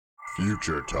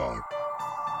Future Talk.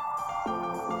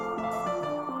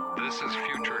 This is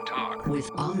Future Talk with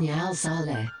Omnia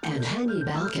Saleh and Hanny.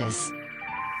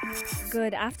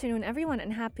 Good afternoon, everyone,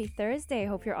 and happy Thursday.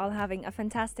 Hope you're all having a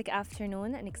fantastic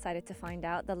afternoon and excited to find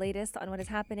out the latest on what is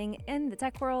happening in the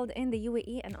tech world, in the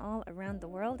UAE, and all around the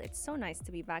world. It's so nice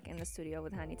to be back in the studio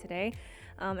with Hanny today.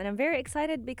 And I'm very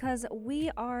excited because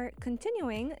we are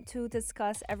continuing to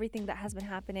discuss everything that has been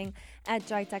happening at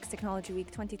GITEX Technology Week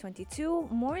 2022.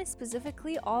 More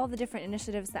specifically, all the different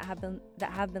initiatives that have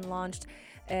been launched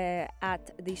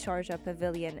at the Sharjah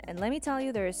Pavilion. And let me tell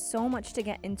you, there is so much to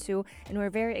get into, and we're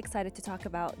very excited to talk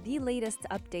about the latest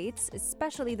updates,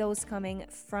 especially those coming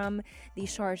from the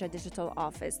Sharjah Digital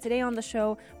Office. Today on the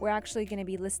show, we're actually going to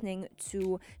be listening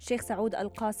to Sheikh Saud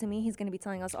Al-Qasimi. He's going to be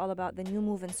telling us all about the new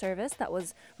move-in service that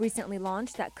was recently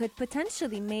launched that could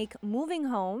potentially make moving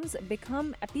homes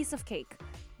become a piece of cake.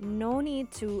 No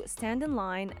need to stand in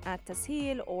line at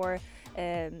Tasheel or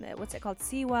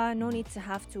Siwa. No need to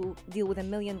have to deal with a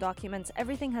million documents.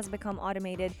 Everything has become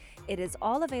automated. It is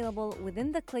all available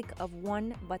within the click of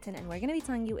one button, and we're going to be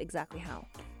telling you exactly how.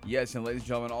 Yes, and ladies and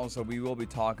gentlemen, also we will be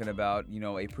talking about,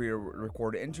 a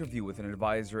pre-recorded interview with an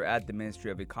advisor at the Ministry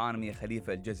of Economy,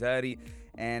 Khalifa Al-Jazari.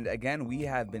 And again, we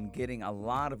have been getting a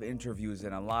lot of interviews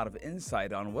and a lot of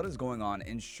insight on what is going on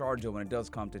in Sharjah when it does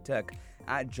come to tech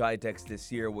at GITEX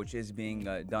this year, which is being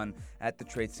done at the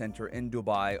Trade Center in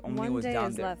Dubai. Omnia was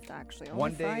down there. Left, actually.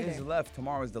 One day is left.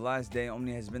 Tomorrow is the last day.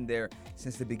 Omnia has been there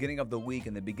since the beginning of the week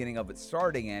and the beginning of it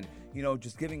starting, and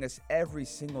just giving us every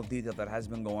single detail that has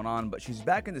been going on. But she's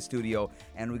back in the studio,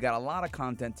 and we got a lot of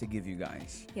content to give you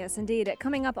guys. Yes, indeed.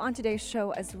 Coming up on today's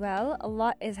show as well, a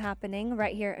lot is happening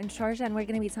right here in Sharjah, and we're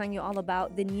going to be telling you all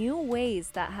about the new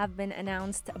ways that have been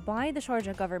announced by the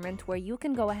Sharjah government, where you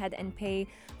can go ahead and pay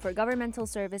for governmental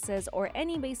services or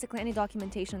any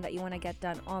documentation that you want to get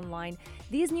done online.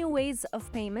 These new ways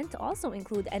of payment also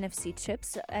include NFC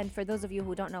chips. And for those of you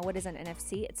who don't know what is an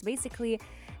NFC, it's basically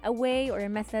a way or a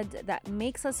method that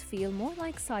makes us feel more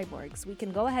like cyborgs. We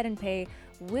can go ahead and pay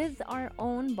with our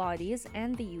own bodies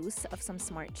and the use of some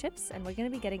smart chips, and we're going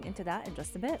to be getting into that in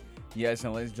just a bit. Yes,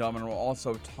 and ladies and gentlemen, we're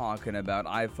also talking about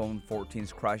iPhone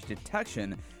 14's crash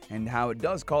detection and how it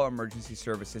does call emergency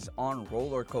services on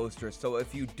roller coasters. So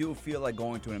if you do feel like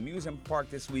going to an amusement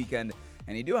park this weekend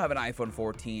and you do have an iPhone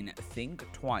 14,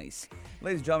 think twice.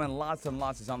 Ladies and gentlemen, lots and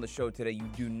lots is on the show today. You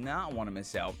do not want to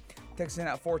miss out. Text in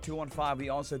at 4215. We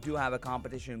also do have a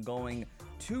competition going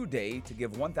today to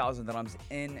give 1,000 dirhams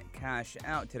in cash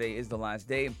out. Today is the last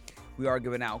day. We are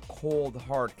giving out cold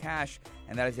hard cash,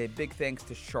 and that is a big thanks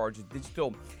to Sharjah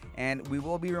Digital. And we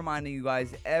will be reminding you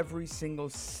guys every single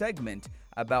segment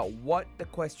about what the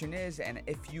question is and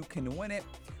if you can win it.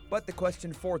 But the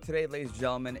question for today, ladies and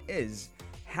gentlemen, is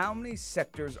how many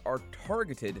sectors are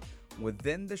targeted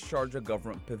within the Sharjah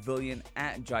Government Pavilion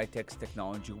at GITEX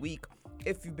Technology Week?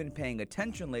 If you've been paying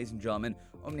attention, ladies and gentlemen,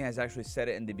 Omnia has actually said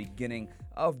it in the beginning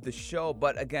of the show.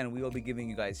 But again, we will be giving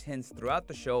you guys hints throughout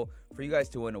the show for you guys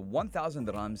to win 1,000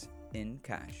 dirhams in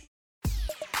cash.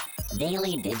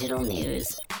 Daily digital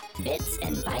news. Bits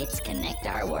and bytes connect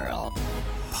our world.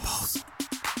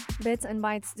 Bits and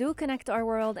bytes do connect our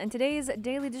world, and today's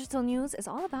daily digital news is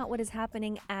all about what is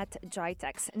happening at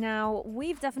GITEX. Now,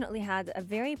 we've definitely had a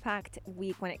very packed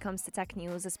week when it comes to tech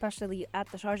news, especially at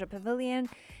the Sharjah Pavilion,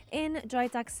 in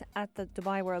GITEX at the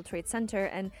Dubai World Trade Center,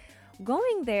 and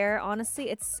going there, honestly,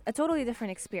 it's a totally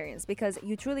different experience because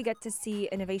you truly get to see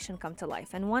innovation come to life.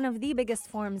 And one of the biggest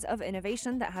forms of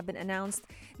innovation that have been announced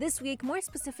this week, more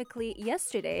specifically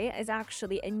yesterday, is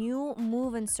actually a new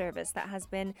move-in service that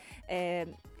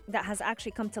has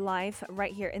actually come to life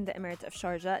right here in the Emirate of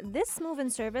Sharjah. This move-in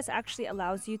service actually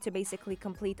allows you to basically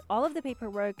complete all of the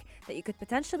paperwork that you could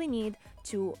potentially need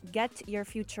to get your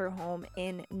future home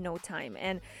in no time.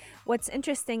 And what's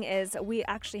interesting is we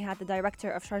actually had the director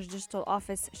of Sharjah Digital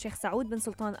Office, Sheikh Saud bin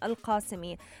Sultan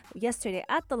Al-Qasimi, yesterday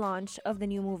at the launch of the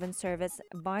new move-in service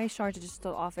by Sharjah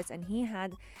Digital Office, and we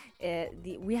had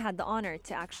the honor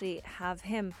to actually have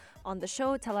him on the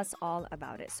show tell us all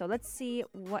about it. So let's see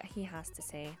what he has to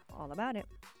say all about it.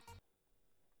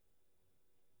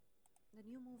 The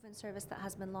new move-in service that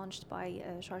has been launched by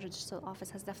Sharjah Digital Office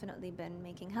has definitely been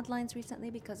making headlines recently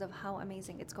because of how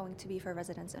amazing it's going to be for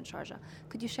residents in Sharjah.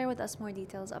 Could you share with us more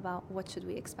details about what should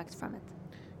we expect from it?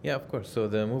 Yeah, of course. So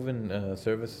the move-in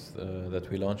service that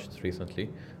we launched recently,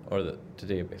 or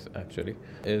today actually,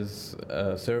 is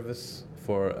a service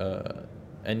for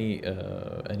any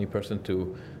person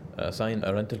to sign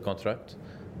a rental contract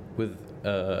with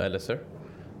a lessor.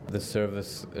 This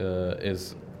service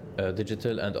is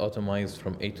digital and automized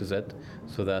from A to Z,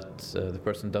 so that the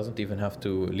person doesn't even have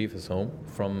to leave his home.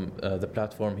 From the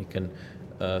platform, he can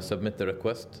submit the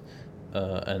request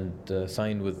and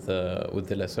sign with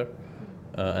the lessor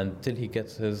until he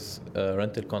gets his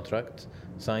rental contract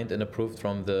signed and approved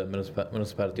from the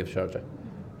municipality of Sharjah.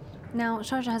 Now,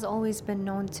 Sharjah has always been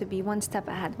known to be one step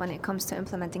ahead when it comes to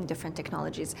implementing different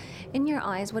technologies. In your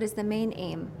eyes, what is the main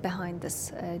aim behind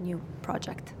this new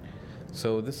project?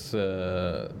 So this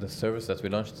service that we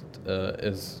launched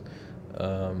is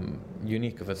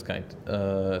unique of its kind,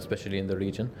 especially in the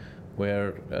region,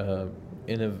 where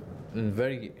in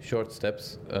very short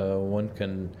steps one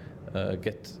can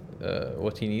get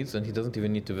what he needs, and he doesn't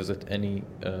even need to visit any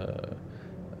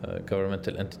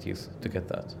governmental entities to get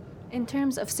that. In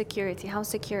terms of security, how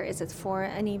secure is it for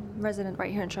any resident right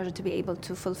here in Sharjah to be able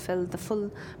to fulfill the full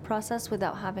process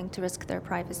without having to risk their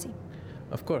privacy?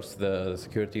 Of course, the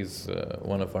security is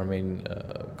one of our main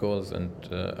goals and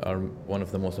are one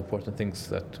of the most important things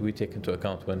that we take into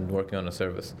account when working on a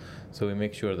service. So we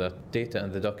make sure that data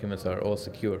and the documents are all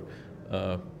secure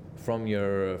from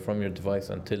your device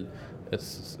until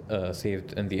it's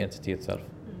saved in the entity itself.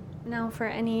 Now, for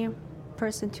any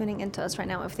person tuning into us right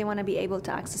now, if they want to be able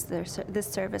to access this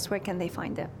service, where can they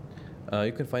find it?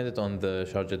 You can find it on the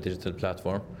Sharjah digital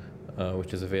platform,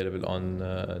 which is available on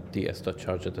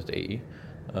ds.sharjah.ae.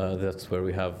 That's where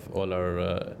we have all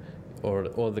our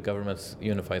all the government's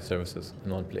unified services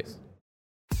in one place.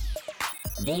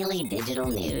 Daily digital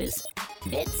news.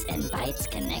 Bits and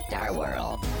bytes connect our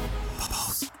world.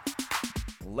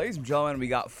 Ladies and gentlemen, we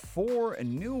got 4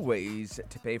 new ways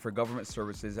to pay for government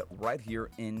services right here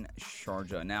in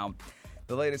Sharjah. Now,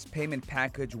 the latest payment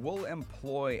package will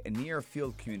employ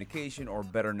near-field communication, or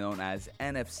better known as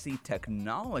NFC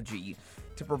technology,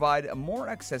 to provide a more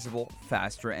accessible,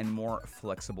 faster, and more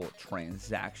flexible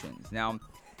transactions. Now,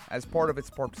 as part of its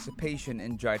participation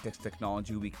in GITEX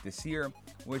Technology Week this year,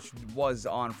 which was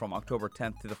on from October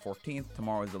 10th to the 14th,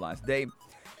 tomorrow is the last day,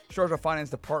 Sharjah Finance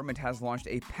Department has launched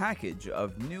a package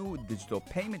of new digital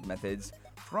payment methods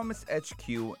from its HQ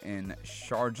in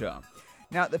Sharjah.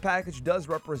 Now, the package does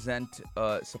represent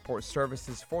support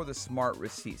services for the smart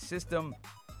receipt system,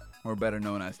 or better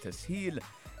known as Tasheel,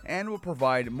 and will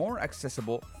provide more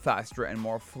accessible, faster, and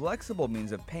more flexible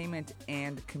means of payment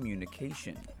and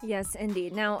communication. Yes,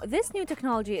 indeed. Now, this new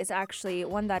technology is actually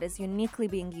one that is uniquely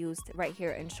being used right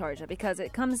here in Sharjah because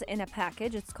it comes in a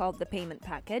package. It's called the payment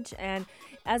package. And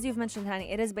as you've mentioned, Hanny,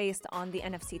 it is based on the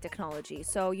NFC technology.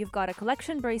 So you've got a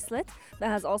collection bracelet that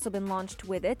has also been launched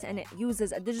with it, and it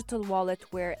uses a digital wallet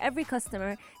where every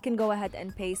customer can go ahead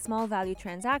and pay small value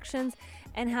transactions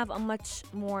and have a much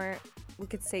more, we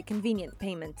could say, convenient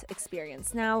payment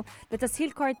experience. Now, the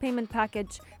Tasheel card payment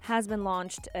package has been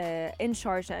launched in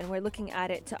Sharjah, and we're looking at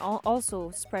it to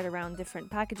also spread around different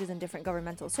packages and different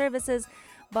governmental services.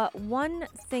 But one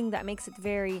thing that makes it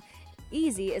very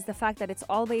easy is the fact that it's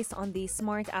all based on the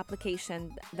smart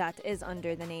application that is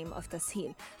under the name of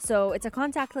Tasheel. So it's a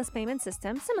contactless payment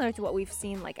system similar to what we've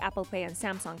seen like Apple Pay and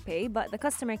Samsung Pay, but the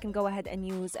customer can go ahead and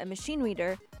use a machine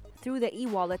reader through the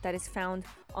e-wallet that is found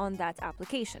on that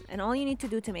application. And all you need to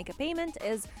do to make a payment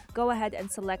is go ahead and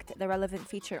select the relevant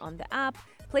feature on the app,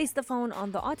 place the phone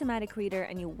on the automatic reader,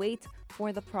 and you wait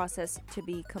for the process to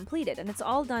be completed. And it's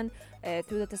all done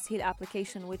through the Tasheel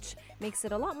application, which makes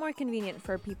it a lot more convenient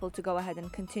for people to go ahead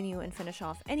and continue and finish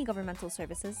off any governmental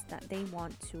services that they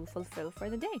want to fulfill for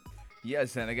the day.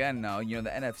 Yes, and again, the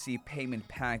NFC payment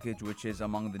package, which is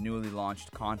among the newly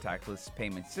launched contactless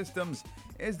payment systems,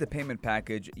 is the payment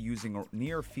package using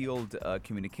near-field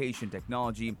communication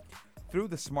technology through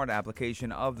the smart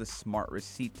application of the smart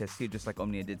receipt Tasheel, just like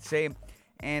Omnia did say,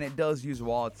 and it does use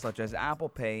wallets such as Apple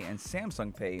Pay and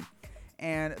Samsung Pay,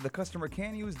 and the customer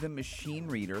can use the machine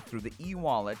reader through the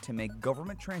e-wallet to make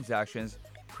government transactions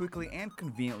quickly and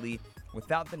conveniently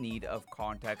without the need of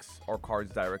contacts or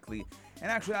cards directly.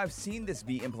 And actually, I've seen this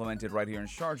be implemented right here in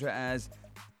Sharjah as,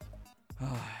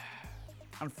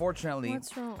 unfortunately,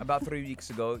 about 3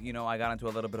 weeks ago, I got into a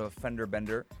little bit of a fender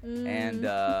bender, and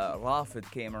Rafid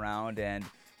came around, and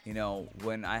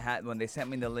when they sent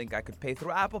me the link, I could pay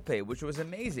through Apple Pay, which was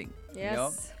amazing.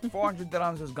 Yes. 400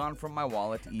 dirhams was gone from my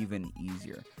wallet even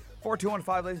easier.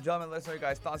 4215, ladies and gentlemen, let's know your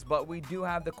guys' thoughts. But we do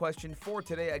have the question for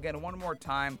today. Again, one more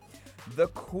time. The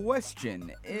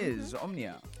question is,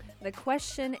 Omnia. The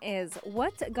question is,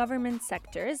 what government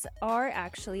sectors are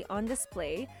actually on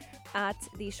display at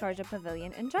the Sharjah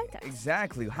Pavilion in GITEX?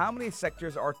 Exactly. How many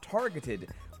sectors are targeted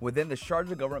within the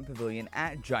Sharjah Government Pavilion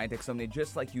at GITEX, Omnia,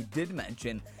 just like you did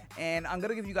mention? And I'm going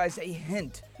to give you guys a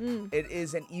hint. It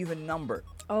is an even number.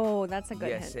 Oh, that's a good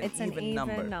hint. Yes, It's an even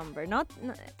number.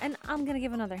 And I'm going to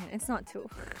give another hint. It's not 2.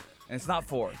 And it's not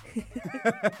 4.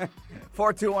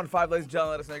 4215, ladies and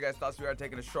gentlemen, let us know your guys' thoughts. We are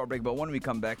taking a short break, but when we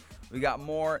come back, we got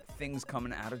more things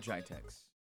coming out of GITEX.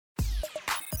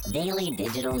 Daily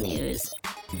digital news.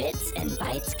 Bits and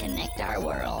bytes connect our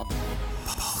world.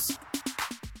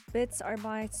 Bits or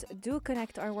bytes do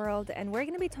connect our world, and we're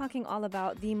going to be talking all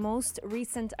about the most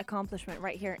recent accomplishment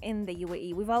right here in the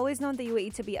UAE. We've always known the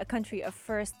UAE to be a country of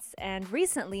firsts, and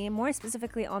recently, more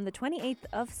specifically on the 28th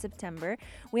of September,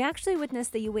 we actually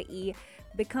witnessed the UAE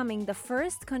becoming the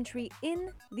first country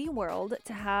in the world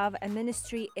to have a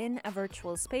ministry in a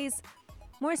virtual space,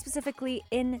 more specifically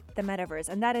in the metaverse,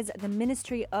 and that is the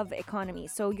Ministry of Economy.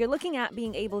 So you're looking at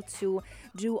being able to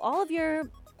do all of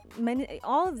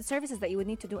the services that you would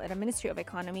need to do at a Ministry of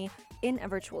Economy in a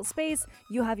virtual space.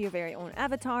 You have your very own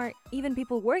avatar. Even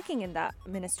people working in that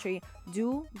ministry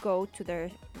do go to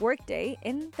their workday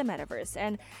in the metaverse.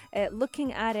 And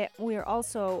looking at it, we're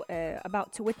also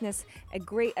about to witness a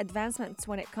great advancement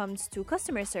when it comes to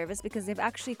customer service, because they've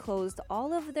actually closed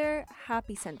all of their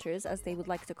happy centers, as they would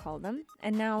like to call them.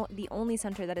 And now the only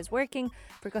center that is working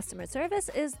for customer service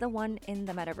is the one in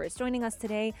the metaverse. Joining us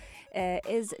today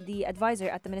is the advisor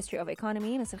at the Ministry of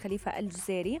Economy, Mr. Khalifa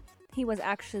Al-Juzairi. He was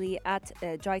actually at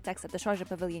GITEX at the Sharjah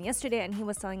Pavilion yesterday, and he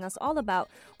was telling us all about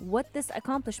what this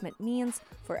accomplishment means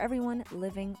for everyone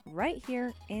living right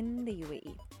here in the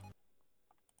UAE.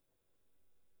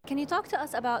 Can you talk to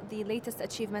us about the latest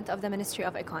achievement of the Ministry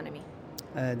of Economy?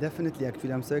 Definitely,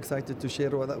 actually, I'm so excited to share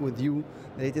with you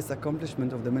the latest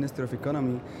accomplishment of the Ministry of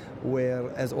Economy, where,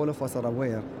 as all of us are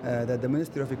aware, that the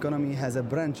Ministry of Economy has a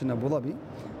branch in Abu Dhabi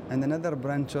and another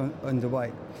branch in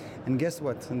Dubai. And guess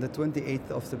what? On the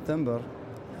 28th of September,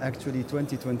 actually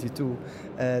 2022,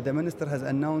 the Minister has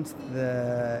announced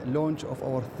the launch of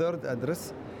our third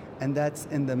address, and that's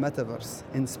in the metaverse,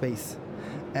 in space.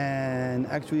 And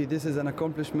actually, this is an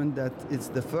accomplishment that it's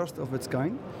the first of its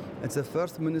kind. It's the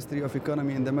first Ministry of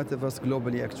Economy in the metaverse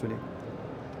globally, actually.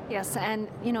 Yes, and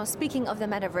speaking of the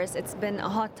metaverse, it's been a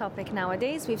hot topic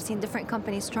nowadays. We've seen different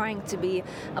companies trying to be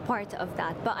a part of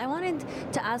that. But I wanted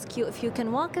to ask you if you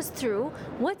can walk us through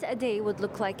what a day would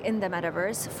look like in the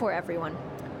metaverse for everyone.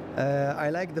 I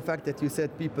like the fact that you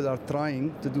said people are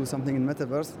trying to do something in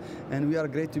metaverse, and we are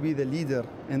great to be the leader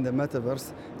in the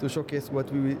metaverse to showcase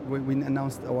what we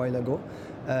announced a while ago.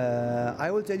 I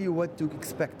will tell you what to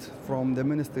expect from the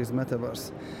ministry's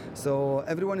metaverse. So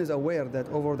everyone is aware that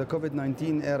over the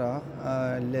COVID-19 era,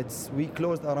 we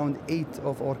closed around 8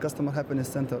 of our customer happiness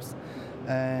centers,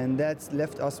 and that's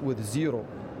left us with 0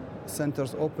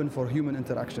 centers open for human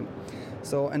interaction.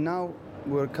 And now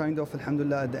we're kind of,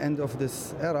 alhamdulillah, at the end of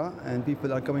this era, and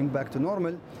people are coming back to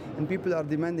normal, and people are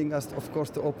demanding us, of course,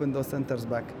 to open those centers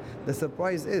back. The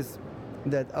surprise is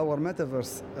that our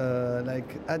metaverse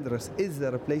address is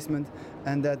the replacement,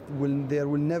 and that there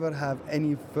will never have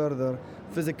any further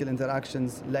physical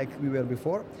interactions like we were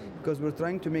before, because we're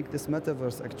trying to make this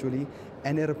metaverse actually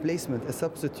a replacement, a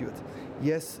substitute.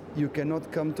 Yes, you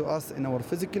cannot come to us in our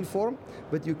physical form,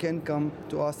 but you can come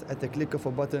to us at the click of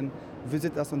a button,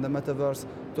 visit us on the metaverse,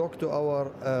 talk to our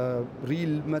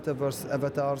real metaverse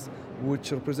avatars,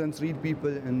 which represents real people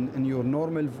in your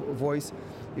normal voice.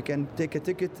 You can take a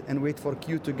ticket and wait for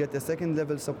queue to get a second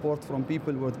level support from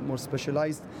people with more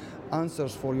specialized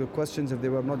answers for your questions if they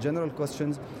were not general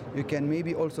questions. You can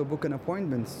maybe also book an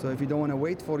appointment. So if you don't want to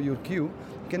wait for your queue,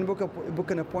 you can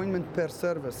book an appointment per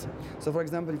service. So for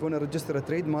example, if you want to register a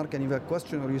trademark and you have a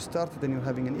question, or you started and you're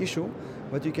having an issue,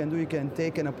 what you can do, you can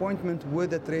take an appointment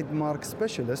with a trademark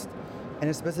specialist in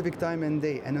a specific time and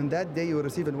day. And on that day, you will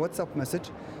receive a WhatsApp message.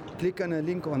 Click on a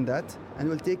link on that, and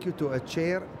it will take you to a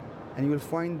chair, and you will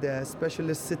find the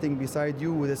specialist sitting beside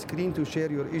you with a screen to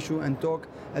share your issue and talk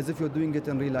as if you're doing it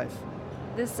in real life.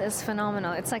 This is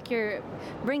phenomenal. It's like you're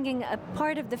bringing a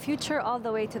part of the future all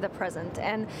the way to the present.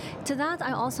 And to that,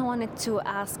 I also wanted to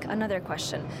ask another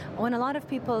question. When a lot of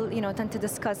people, tend to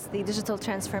discuss the digital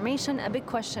transformation, a big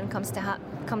question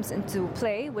comes into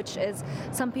play, which is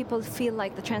some people feel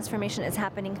like the transformation is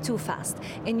happening too fast.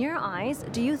 In your eyes,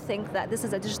 do you think that this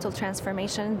is a digital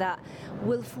transformation that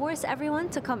will force everyone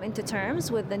to come into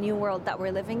terms with the new world that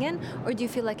we're living in, or do you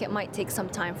feel like it might take some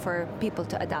time for people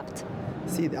to adapt?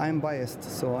 See, I'm biased,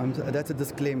 so that's a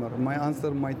disclaimer. My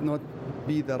answer might not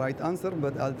be the right answer,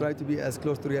 but I'll try to be as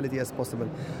close to reality as possible.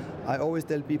 I always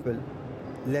tell people,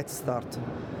 let's start.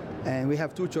 And we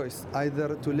have two choices,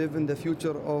 either to live in the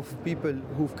future of people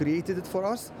who've created it for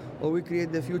us, or we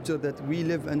create the future that we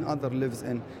live and other lives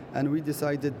in. And we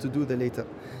decided to do the latter.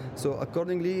 So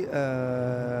accordingly,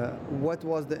 what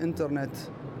was the internet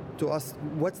to us?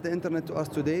 What's the internet to us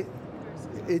today?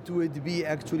 It would be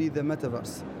actually the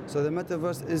metaverse. So the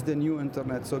metaverse is the new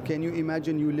internet. So can you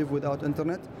imagine you live without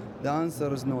internet? The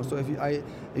answer is no. So if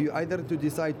you either to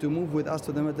decide to move with us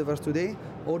to the metaverse today,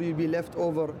 or you'll be left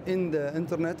over in the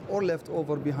internet or left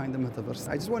over behind the metaverse.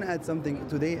 I just want to add something.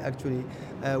 Today, actually,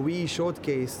 we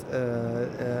showcase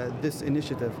this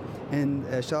initiative in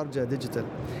Sharjah Digital.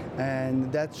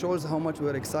 And that shows how much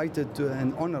we're excited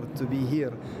and honored to be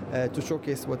here to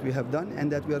showcase what we have done,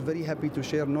 and that we are very happy to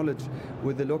share knowledge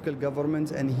with the local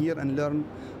governments and hear and learn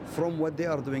from what they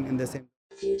are doing in the same.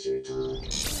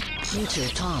 Future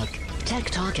Talk, Tech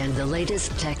Talk and the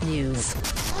latest tech news.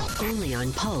 Only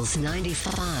on Pulse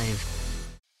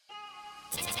 95.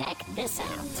 Check this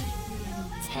out.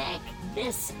 Check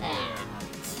this out.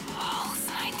 Pulse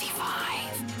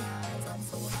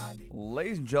 95.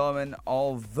 Ladies and gentlemen,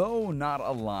 although not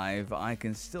alive, I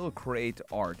can still create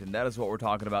art. And that is what we're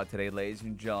talking about today, ladies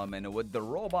and gentlemen, with the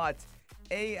robot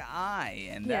AI.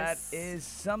 And Yes. that is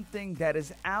something that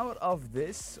is out of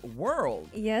this world.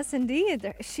 Yes,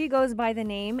 indeed. She goes by the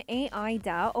name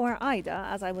Aida, or Ida,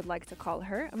 as I would like to call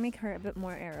her. I'll make her a bit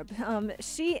more Arab.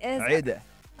 She is Aida.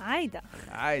 Aida.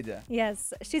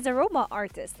 Yes, she's a robot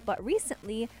artist, but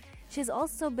recently she's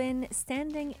also been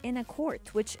standing in a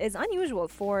court, which is unusual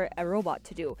for a robot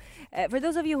to do. For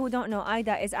those of you who don't know,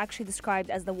 Ida is actually described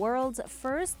as the world's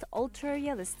first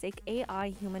ultra-realistic AI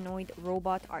humanoid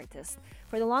robot artist.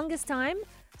 For the longest time,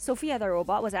 Sophia the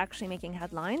robot was actually making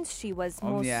headlines. She was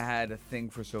Omnia had a thing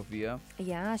for Sophia.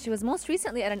 Yeah, she was most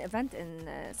recently at an event in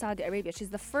Saudi Arabia. She's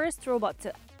the first robot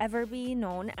to ever be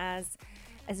known as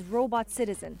robot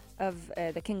citizen of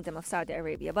the Kingdom of Saudi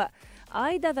Arabia. But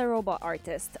Ida the robot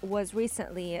artist was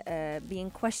recently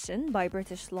being questioned by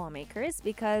British lawmakers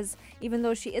because even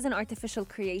though she is an artificial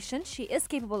creation, she is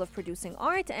capable of producing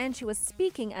art, and she was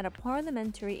speaking at a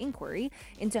parliamentary inquiry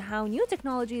into how new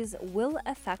technologies will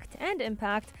affect and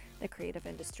impact the creative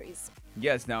industries.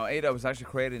 Yes, now Ada was actually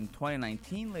created in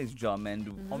 2019, ladies and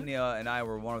gentlemen. Omnia and I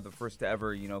were one of the first to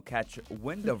ever, catch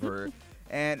wind of her.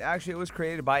 And actually, it was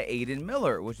created by Aidan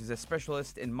Miller, which is a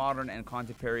specialist in modern and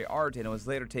contemporary art, and it was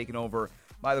later taken over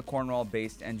by the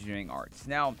Cornwall-based Engineering Arts.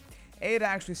 Now, Ada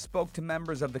actually spoke to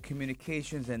members of the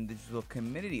communications and digital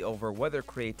community over whether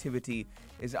creativity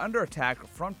is under attack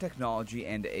from technology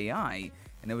and AI.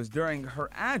 And it was during her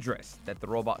address that the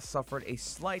robot suffered a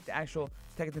slight actual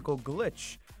technical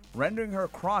glitch, rendering her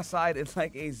cross-eyed in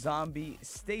like a zombie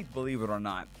state, believe it or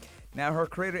not. Now, her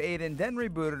creator Aiden then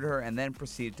rebooted her and then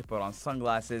proceeded to put on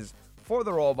sunglasses for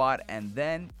the robot, and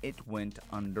then it went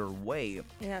underway.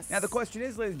 Yes. Now, the question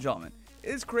is, ladies and gentlemen,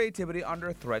 is creativity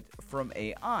under threat from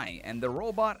AI? And the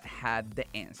robot had the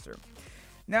answer.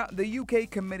 Now, the UK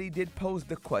committee did pose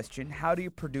the question, how do you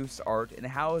produce art, and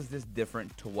how is this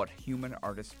different to what human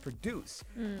artists produce?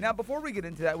 Now, before we get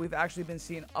into that, we've actually been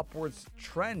seeing upwards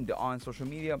trend on social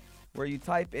media where you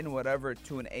type in whatever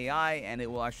to an AI and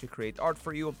it will actually create art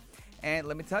for you. And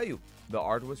let me tell you, the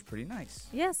art was pretty nice.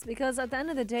 Yes, because at the end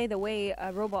of the day, the way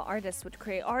a robot artist would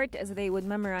create art is they would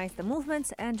memorize the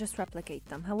movements and just replicate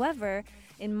them. However,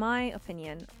 in my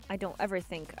opinion, I don't ever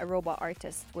think a robot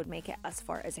artist would make it as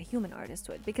far as a human artist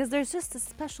would, because there's just a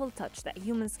special touch that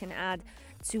humans can add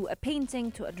to a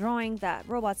painting, to a drawing that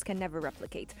robots can never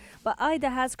replicate. But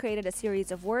Ida has created a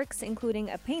series of works,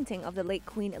 including a painting of the late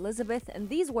Queen Elizabeth, and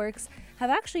these works have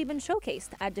actually been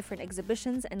showcased at different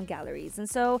exhibitions and galleries. And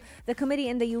so the committee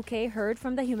in the UK heard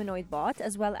from the humanoid bot,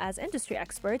 as well as industry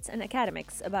experts and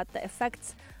academics, about the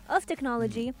effects of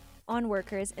technology on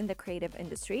workers in the creative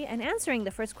industry. And answering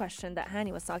the first question that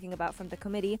Hanny was talking about from the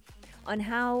committee on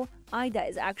how Ida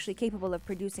is actually capable of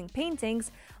producing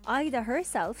paintings, Ida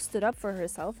herself stood up for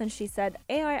herself and she said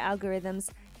AI algorithms,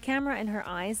 camera in her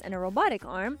eyes, and a robotic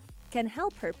arm can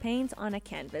help her paint on a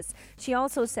canvas. She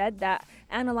also said that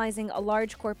analyzing a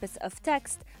large corpus of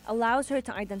text allows her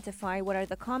to identify what are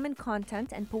the common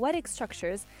content and poetic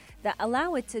structures that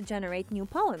allow it to generate new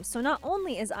poems. So not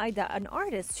only is Ida an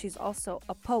artist, she's also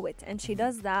a poet, and she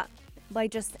does that by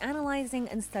just analyzing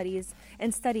and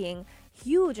studying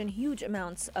huge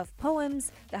amounts of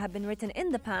poems that have been written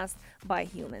in the past by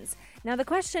humans. Now, the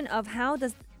question of how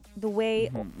does the way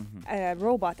a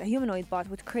robot, a humanoid bot,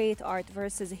 would create art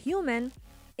versus a human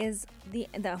is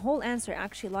the whole answer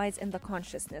actually lies in the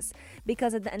consciousness,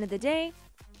 because at the end of the day,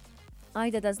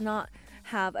 Ida does not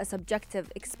have a subjective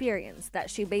experience that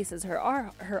she bases her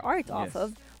art off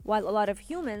of, while a lot of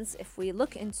humans, if we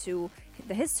look into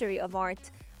the history of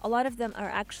art, a lot of them are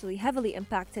actually heavily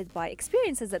impacted by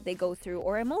experiences that they go through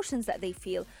or emotions that they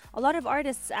feel. A lot of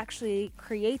artists actually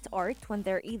create art when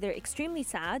they're either extremely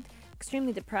sad,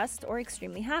 extremely depressed, or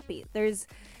extremely happy. There's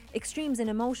extremes in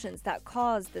emotions that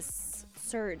cause this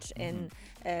surge in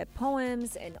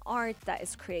poems and art that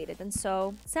is created. And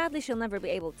so sadly she'll never be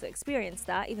able to experience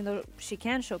that. Even though she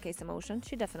can showcase emotion,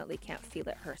 she definitely can't feel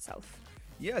it herself.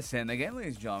 Yes, and again,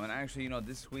 ladies and gentlemen, actually,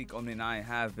 this week Omni and I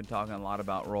have been talking a lot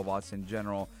about robots in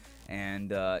general. And,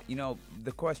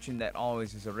 the question that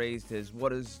always is raised is,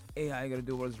 what is AI going to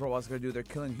do? What is robots going to do? They're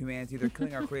killing humanity. They're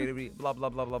killing our creativity, blah, blah,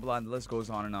 blah, blah, blah. And the list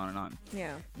goes on and on and on.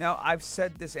 Yeah. Now, I've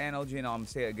said this analogy, and I'm going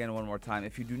to say it again one more time.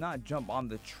 If you do not jump on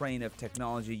the train of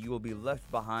technology, you will be left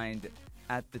behind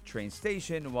at the train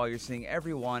station while you're seeing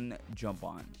everyone jump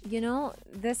on.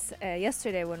 This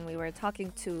yesterday when we were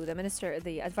talking to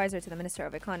the advisor to the Minister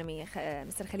of Economy,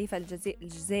 Mr. Khalifa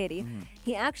Al-Jazairi,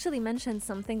 he actually mentioned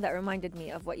something that reminded me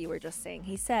of what you were just saying.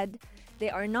 He said they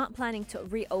are not planning to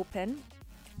reopen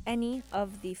any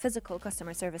of the physical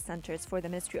customer service centers for the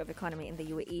Ministry of Economy in the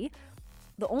UAE.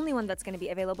 The only one that's going to be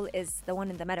available is the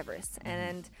one in the metaverse.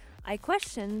 And I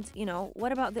questioned,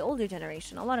 what about the older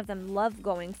generation? A lot of them love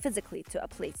going physically to a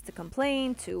place to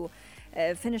complain, to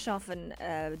finish off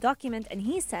a document. And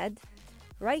he said,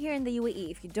 right here in the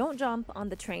UAE, if you don't jump on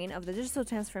the train of the digital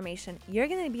transformation, you're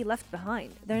going to be left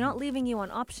behind. They're not leaving you an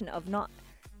option of not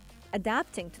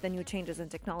adapting to the new changes in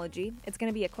technology. It's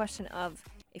going to be a question of,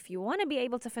 if you want to be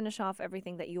able to finish off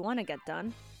everything that you want to get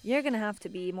done, you're going to have to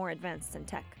be more advanced in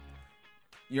tech.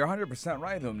 You're 100%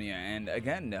 right, Omnia. And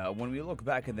again, when we look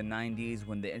back in the 90s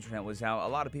when the internet was out,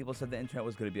 a lot of people said the internet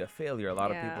was going to be a failure. A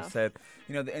lot of people said,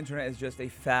 the internet is just a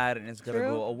fad and it's going to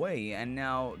go away. And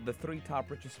now the 3 top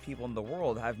richest people in the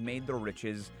world have made their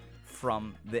riches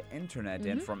from the internet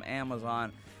and from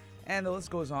Amazon. And the list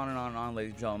goes on and on and on,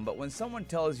 ladies and gentlemen. But when someone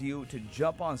tells you to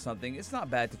jump on something, it's not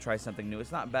bad to try something new.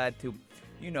 It's not bad to,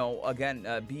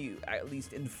 be at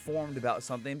least informed about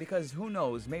something, because who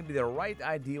knows, maybe the right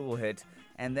idea will hit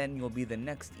and then you'll be the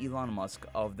next Elon Musk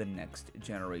of the next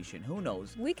generation. Who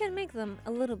knows? We can make them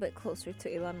a little bit closer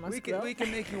to Elon Musk. We can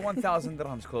make you 1,000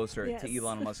 dirhams closer to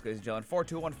Elon Musk, ladies and gentlemen.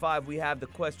 4215, we have the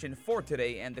question for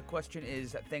today, and the question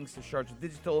is, thanks to Sharjah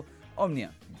Digital, Omnia.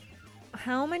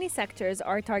 How many sectors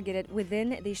are targeted within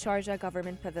the Sharjah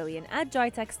Government Pavilion at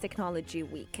GITEX Technology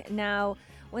Week? Now,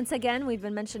 once again, we've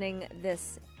been mentioning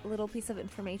this little piece of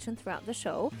information throughout the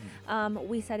show.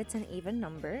 We said it's an even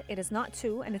number. It is not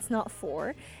 2 and it's not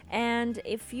 4. And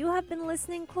if you have been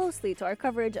listening closely to our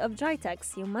coverage of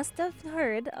GITEX, you must have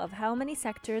heard of how many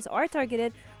sectors are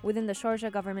targeted within the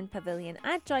Sharjah Government Pavilion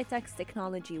at GITEX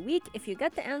Technology Week. If you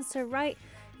get the answer right,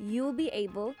 you'll be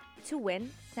able to win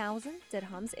 1,000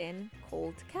 dirhams in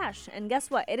cold cash. And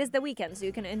guess what? It is the weekend, so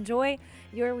you can enjoy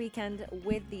your weekend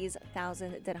with these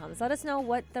 1,000 dirhams. Let us know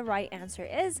what the right answer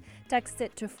is. Text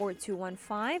it to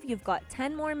 4215. You've got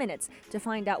 10 more minutes to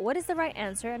find out what is the right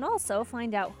answer and also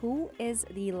find out who is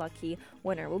the lucky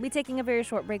winner. We'll be taking a very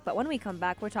short break, but when we come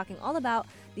back, we're talking all about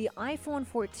the iPhone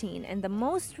 14 and the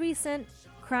most recent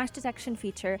crash detection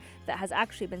feature that has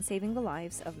actually been saving the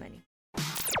lives of many.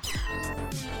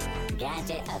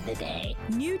 Gadget of the day.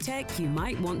 New tech you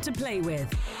might want to play with.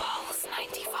 Pulse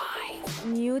 95.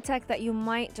 New tech that you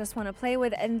might just want to play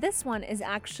with, and this one is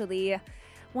actually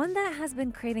one that has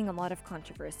been creating a lot of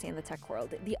controversy in the tech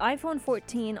world. The iPhone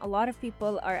 14, a lot of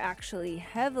people are actually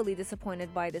heavily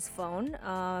disappointed by this phone.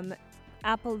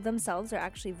 Apple themselves are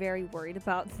actually very worried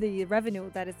about the revenue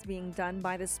that is being done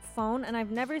by this phone, and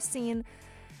I've never seen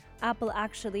Apple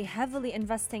actually heavily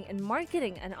investing in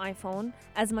marketing an iPhone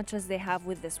as much as they have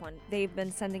with this one. They've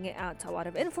been sending it out to a lot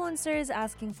of influencers,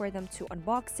 asking for them to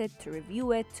unbox it, to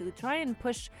review it, to try and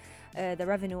push the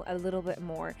revenue a little bit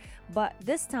more. But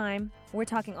this time, we're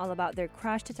talking all about their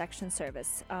crash detection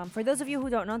service. For those of you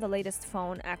who don't know, the latest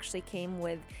phone actually came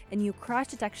with a new crash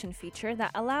detection feature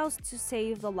that allows to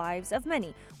save the lives of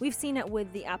many. We've seen it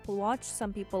with the Apple Watch.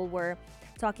 Some people were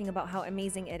talking about how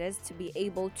amazing it is to be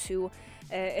able to,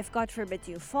 if God forbid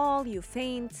you fall, you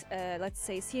faint, let's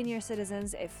say senior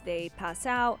citizens, if they pass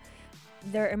out,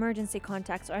 their emergency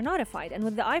contacts are notified. And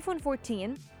with the iPhone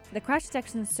 14, the crash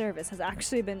detection service has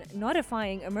actually been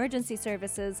notifying emergency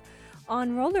services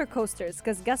on roller coasters.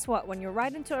 Because guess what? When you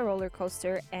ride into a roller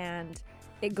coaster and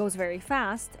it goes very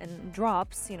fast and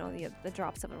drops, the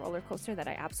drops of a roller coaster that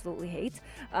I absolutely hate.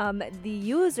 The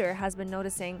user has been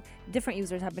noticing, different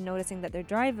users have been noticing that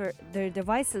their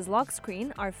device's lock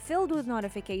screen are filled with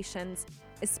notifications,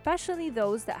 especially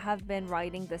those that have been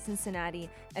riding the Cincinnati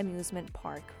amusement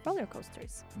park roller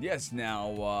coasters. Yes, now,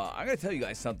 I'm going to tell you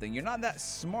guys something. You're not that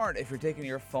smart if you're taking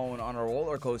your phone on a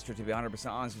roller coaster, to be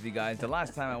 100% honest with you guys. The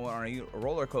last time I went on a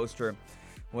roller coaster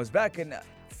was back in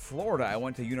Florida. I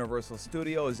went to Universal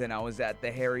Studios and I was at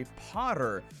the Harry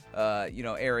Potter,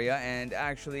 area, and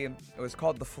actually it was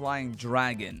called the Flying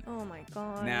Dragon. Oh my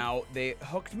God. Now they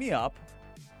hooked me up,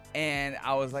 and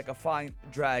I was like a flying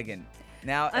dragon.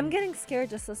 Now I'm getting scared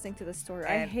just listening to the story.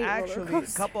 I hate roller actually,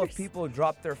 coasters. a couple of people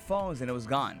dropped their phones and it was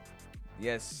gone.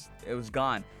 Yes, it was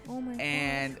gone. Oh my God.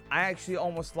 And I actually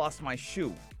almost lost my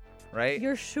shoe. Right?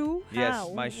 Your shoe? Yes,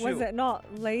 How? my shoe. Was it not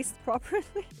laced properly?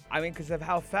 I mean, because of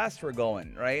how fast we're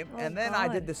going, right? Oh, and then I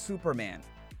God. did the Superman,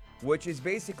 which is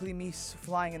basically me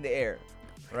flying in the air,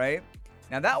 right?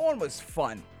 Now, that one was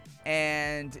fun.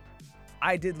 And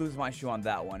I did lose my shoe on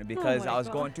that one because my I was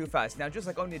God. going too fast. Now, just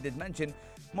like Omnia did mention,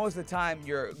 most of the time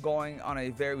you're going on a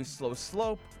very slow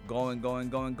slope, going.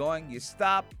 You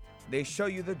stop. They show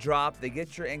you the drop. They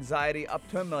get your anxiety up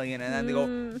to 1,000,000, and then they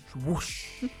go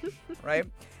whoosh, right?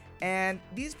 And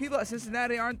these people at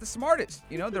Cincinnati aren't the smartest.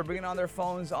 They're bringing on their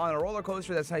phones on a roller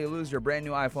coaster. That's how you lose your brand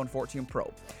new iPhone 14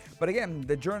 Pro. But again,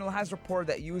 the journal has reported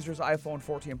that users' iPhone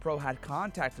 14 Pro had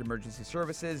contacted emergency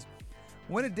services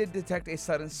when it did detect a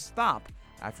sudden stop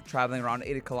after traveling around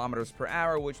 80 kilometers per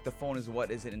hour, which the phone is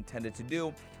what is it intended to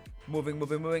do.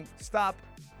 Moving, stop.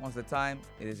 Most of the time,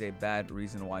 it is a bad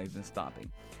reason why you've been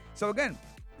stopping. So again,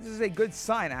 this is a good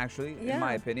sign, actually, in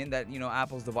my opinion, that,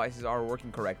 Apple's devices are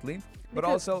working correctly. But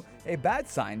also a bad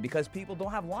sign because people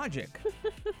don't have logic.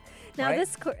 Now, right?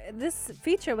 this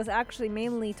feature was actually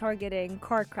mainly targeting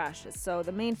car crashes. So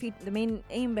the main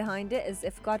aim behind it is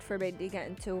if, God forbid, you get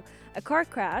into a car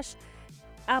crash,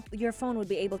 your phone would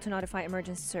be able to notify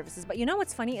emergency services. But you know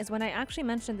what's funny is when I actually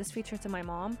mentioned this feature to my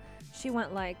mom, she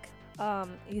went like,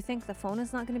 you think the phone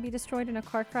is not going to be destroyed in a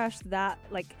car crash? That,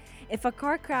 like, if a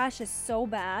car crash is so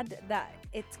bad that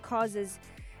it causes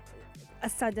a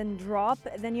sudden drop,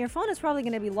 then your phone is probably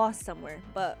going to be lost somewhere.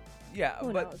 But yeah,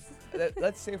 who but knows?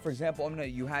 let's say, for example,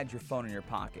 you had your phone in your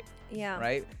pocket. Yeah.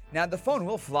 Right? Now, the phone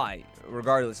will fly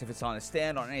regardless if it's on a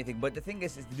stand or anything. But the thing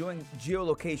is, it's doing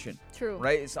geolocation. True.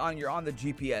 Right? You're on the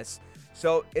GPS.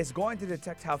 So it's going to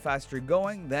detect how fast you're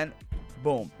going, then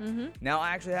boom. Now,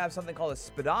 I actually have something called a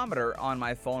speedometer on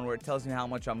my phone where it tells me how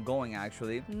much I'm going,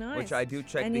 actually. Nice. Which I do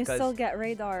check and because... you still get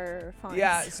radar fines.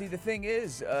 Yeah, see, the thing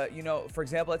is, for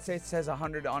example, let's say it says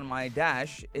 100 on my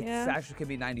dash. It actually could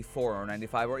be 94 or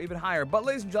 95 or even higher. But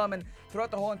ladies and gentlemen, throughout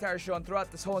the whole entire show and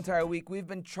throughout this whole entire week, we've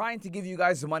been trying to give you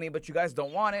guys the money, but you guys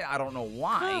don't want it. I don't know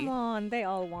why. Come on, they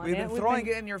all want We've it. been throwing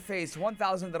it in your face.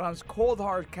 1,000 dirhams cold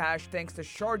hard cash thanks to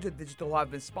Sharjah Digital, who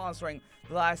have been sponsoring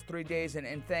the last 3 days, and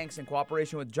thanks in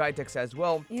cooperation with GITEX as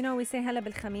well. We say هلا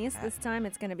بالخميس. This time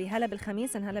it's going to be هلا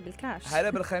بالخميس and هلا بالكاش.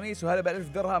 هلا بالخميس وهلا بألف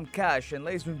درهم cash. And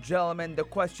ladies and gentlemen, the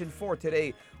question for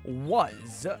today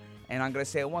was, and I'm going to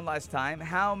say it one last time,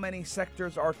 how many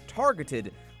sectors are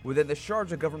targeted within the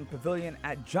Sharjah Government Pavilion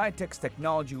at GITEX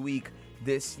Technology Week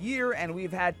this year? And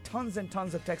we've had tons and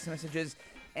tons of text messages,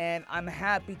 and I'm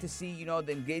happy to see,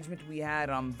 the engagement we had.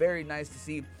 And I'm very nice to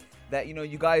see that,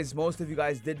 most of you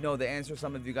guys did know the answer.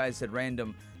 Some of you guys said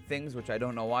random things, which I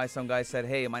don't know why. Some guys said,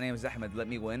 hey, my name is Ahmed, let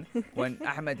me win. When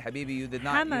Ahmed Habibi, you did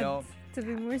not, Hamad, to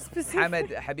be more specific. Ahmed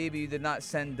Habibi, you did not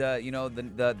send,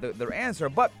 their answer.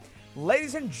 But,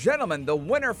 ladies and gentlemen, the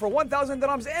winner for 1,000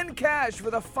 dirhams in cash for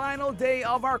the final day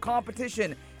of our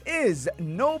competition is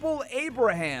Noble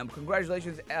Abraham.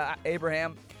 Congratulations,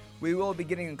 Abraham. We will be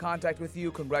getting in contact with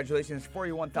you. Congratulations for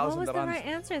your 1,000 dirhams. What was the right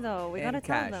answer, though? We got to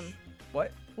tell them.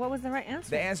 What? What was the right answer?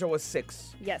 The answer was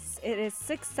 6. Yes, it is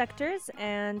 6 sectors.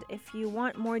 And if you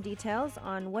want more details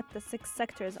on what the 6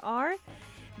 sectors are,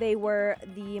 they were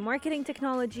the marketing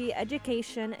technology,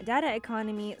 education, data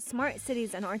economy, smart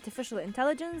cities and artificial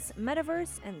intelligence,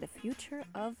 metaverse, and the future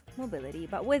of mobility.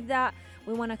 But with that,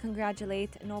 we want to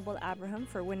congratulate Noble Abraham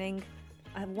for winning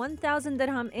 1,000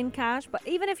 dirham in cash. But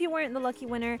even if you weren't the lucky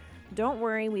winner, don't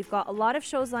worry, we've got a lot of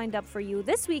shows lined up for you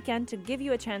this weekend to give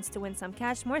you a chance to win some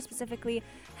cash. More specifically,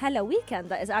 Hella Weekend,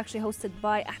 that is actually hosted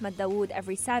by Ahmed Dawood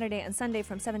every Saturday and Sunday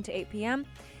from 7 to 8 p.m.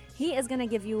 He is going to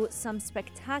give you some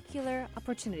spectacular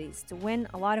opportunities to win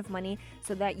a lot of money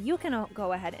so that you can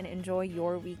go ahead and enjoy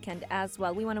your weekend as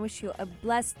well. We want to wish you a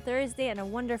blessed Thursday and a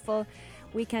wonderful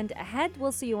weekend ahead.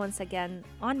 We'll see you once again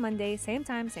on Monday, same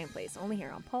time, same place, only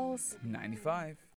here on Pulse 95.